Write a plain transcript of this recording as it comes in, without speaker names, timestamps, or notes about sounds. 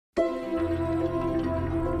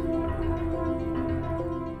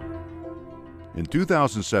In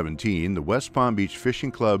 2017, the West Palm Beach Fishing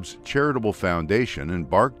Club's Charitable Foundation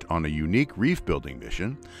embarked on a unique reef building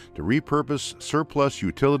mission to repurpose surplus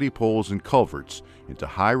utility poles and culverts into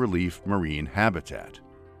high-relief marine habitat.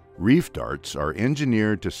 Reef darts are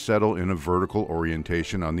engineered to settle in a vertical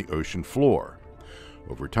orientation on the ocean floor.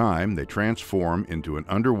 Over time, they transform into an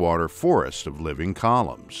underwater forest of living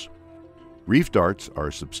columns. Reef darts are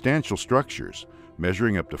substantial structures,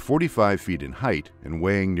 measuring up to 45 feet in height and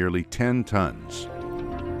weighing nearly 10 tons.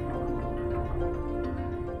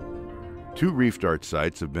 2 reef dart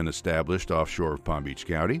sites have been established offshore of Palm Beach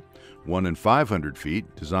County, one in 500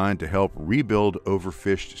 feet designed to help rebuild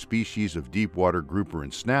overfished species of deepwater grouper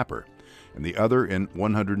and snapper, and the other in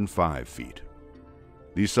 105 feet.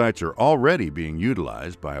 These sites are already being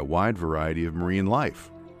utilized by a wide variety of marine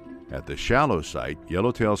life. At the shallow site,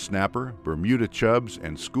 yellowtail snapper, Bermuda chubs,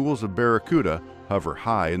 and schools of barracuda hover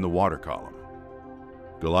high in the water column.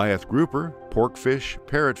 Goliath grouper, porkfish,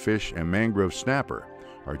 parrotfish, and mangrove snapper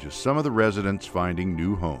are just some of the residents finding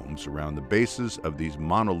new homes around the bases of these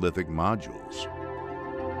monolithic modules.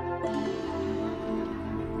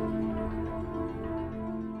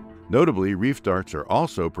 Notably, reef darts are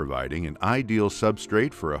also providing an ideal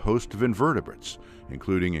substrate for a host of invertebrates,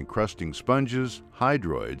 including encrusting sponges,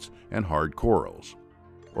 hydroids, and hard corals,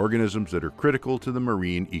 organisms that are critical to the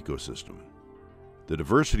marine ecosystem. The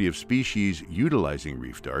diversity of species utilizing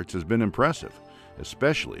reef darts has been impressive,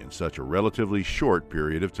 especially in such a relatively short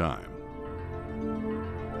period of time.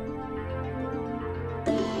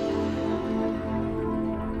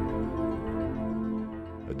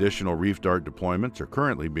 Additional reef dart deployments are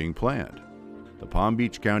currently being planned. The Palm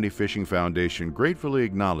Beach County Fishing Foundation gratefully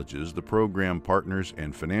acknowledges the program partners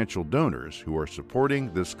and financial donors who are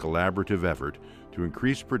supporting this collaborative effort to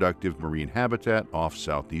increase productive marine habitat off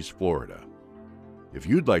Southeast Florida. If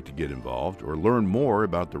you'd like to get involved or learn more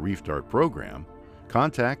about the Reef Dart program,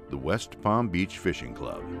 contact the West Palm Beach Fishing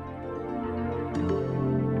Club.